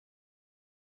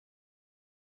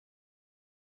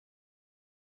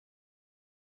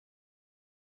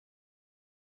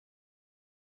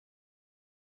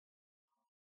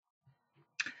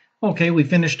Okay, we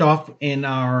finished off in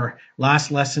our last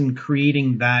lesson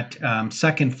creating that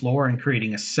second floor and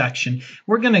creating a section.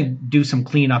 We're going to do some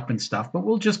cleanup and stuff, but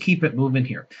we'll just keep it moving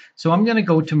here. So I'm going to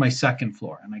go to my second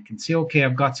floor and I can see, okay,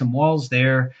 I've got some walls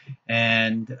there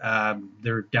and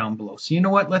they're down below. So you know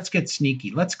what? Let's get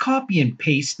sneaky. Let's copy and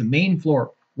paste the main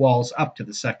floor walls up to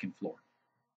the second floor.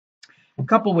 A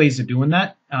couple ways of doing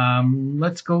that.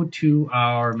 Let's go to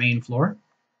our main floor.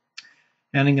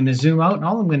 And I'm going to zoom out, and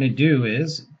all I'm going to do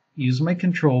is use my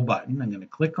control button. I'm going to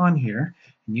click on here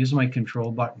and use my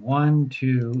control button 1,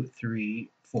 2, 3,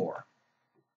 4.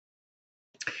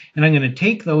 And I'm going to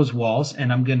take those walls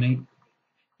and I'm going to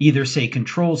either say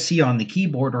Control C on the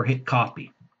keyboard or hit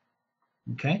copy.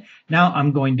 Okay, now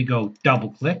I'm going to go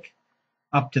double click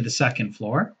up to the second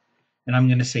floor and I'm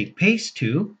going to say paste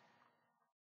to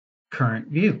current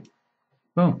view.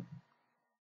 Boom.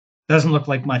 Doesn't look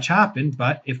like much happened,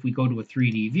 but if we go to a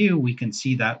 3D view, we can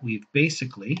see that we've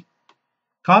basically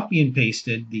copy and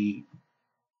pasted the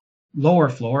lower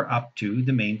floor up to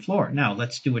the main floor. Now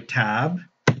let's do a tab,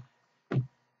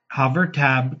 hover,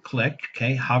 tab, click,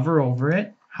 okay, hover over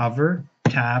it, hover,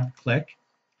 tab, click,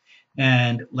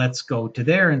 and let's go to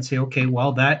there and say, okay,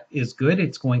 well, that is good.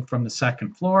 It's going from the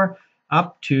second floor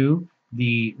up to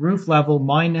the roof level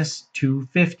minus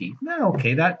 250. Now,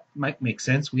 okay, that might make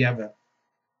sense. We have a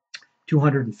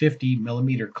 250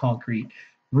 millimeter concrete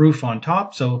roof on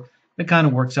top, so it kind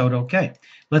of works out okay.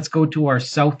 Let's go to our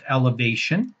south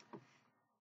elevation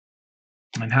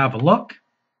and have a look.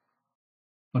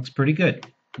 Looks pretty good.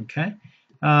 Okay.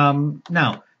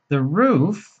 Now the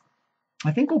roof,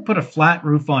 I think we'll put a flat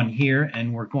roof on here,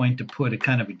 and we're going to put a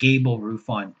kind of a gable roof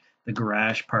on the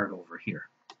garage part over here.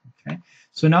 Okay.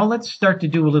 So now let's start to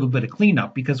do a little bit of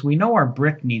cleanup because we know our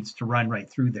brick needs to run right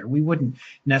through there. We wouldn't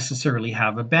necessarily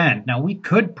have a band. Now we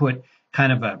could put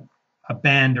kind of a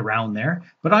band around there,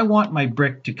 but I want my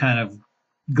brick to kind of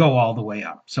go all the way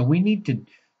up. So we need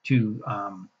to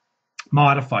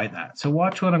modify that. So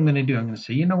watch what I'm going to do. I'm going to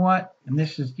say, you know what? And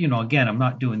this is, again, I'm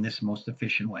not doing this the most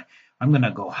efficient way. I'm going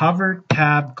to go hover,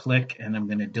 tab, click, and I'm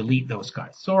going to delete those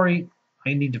guys. Sorry,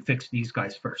 I need to fix these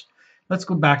guys first. Let's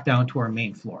go back down to our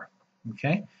main floor.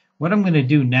 Okay, what I'm going to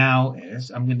do now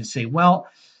is I'm going to say, well,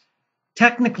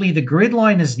 technically the grid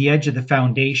line is the edge of the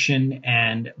foundation,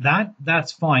 and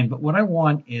that's fine. But what I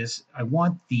want is I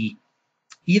want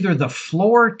either the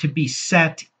floor to be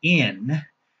set in,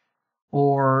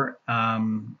 or we're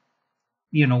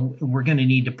going to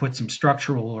need to put some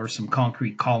structural or some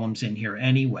concrete columns in here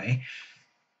anyway.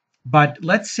 But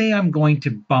let's say I'm going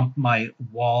to bump my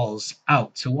walls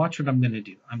out. So watch what I'm going to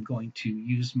do. I'm going to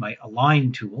use my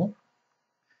align tool.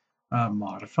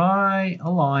 Modify,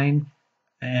 align,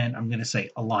 and I'm going to say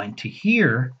align to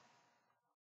here,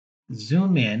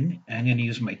 zoom in, and I'm going to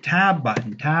use my tab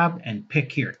button, tab, and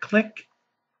pick here, click,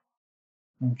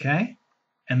 okay,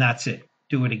 and that's it.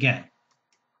 Do it again.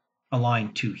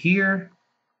 Align to here,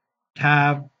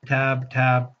 tab, tab,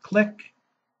 tab, click.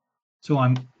 So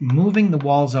I'm moving the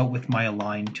walls out with my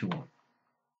align tool.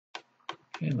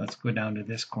 Okay, let's go down to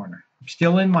this corner. I'm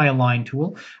still in my align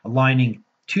tool, aligning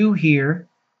to here,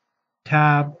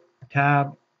 tab,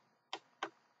 tab.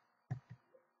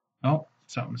 Oh,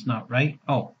 something's not right.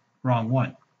 Oh, wrong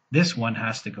one. This one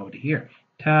has to go to here.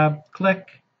 Tab,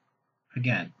 click,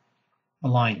 again.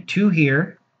 Align to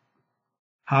here,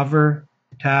 hover,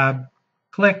 tab,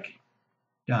 click,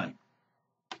 done.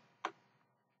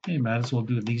 Okay, might as well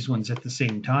do these ones at the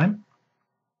same time.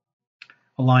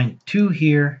 Align to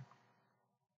here,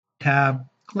 tab,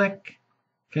 click.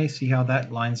 Okay, see how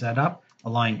that lines that up?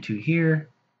 Align to here,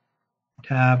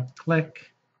 tab,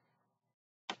 click.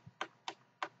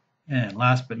 And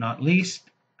last but not least,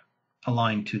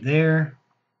 align to there,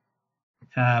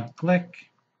 tab, click,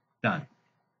 done.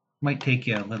 Might take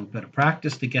you a little bit of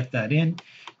practice to get that in.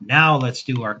 Now let's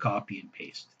do our copy and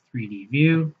paste. 3D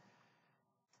view,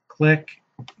 click.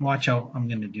 Watch how I'm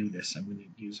going to do this. I'm going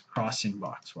to use a crossing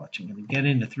box. Watch, I'm going to get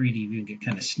into 3D view and get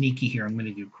kind of sneaky here. I'm going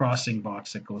to do a crossing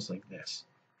box that goes like this.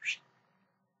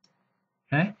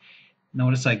 Okay.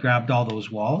 Notice I grabbed all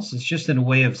those walls. It's just in a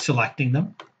way of selecting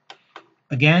them.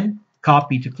 Again,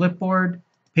 copy to clipboard,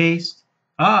 paste.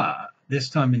 This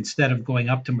time instead of going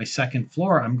up to my second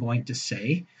floor, I'm going to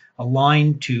say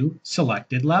align to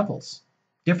selected levels.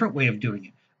 Different way of doing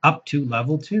it. Up to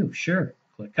level 2. Sure.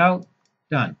 Click out.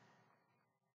 Done.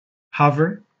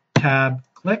 Hover, tab,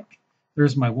 click.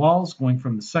 There's my walls going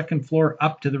from the second floor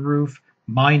up to the roof,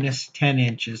 minus 10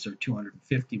 inches or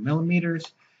 250 millimeters.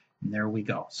 And there we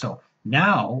go. So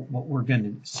now what we're going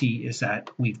to see is that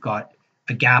we've got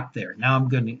a gap there. Now I'm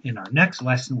going to, in our next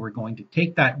lesson, we're going to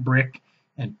take that brick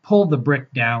and pull the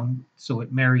brick down so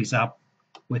it marries up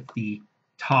with the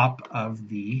top of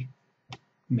the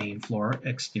main floor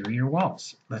exterior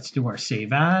walls. Let's do our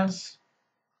save as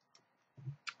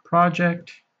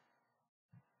project,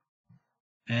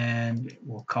 and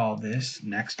we'll call this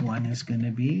next one is going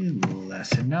to be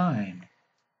lesson 9.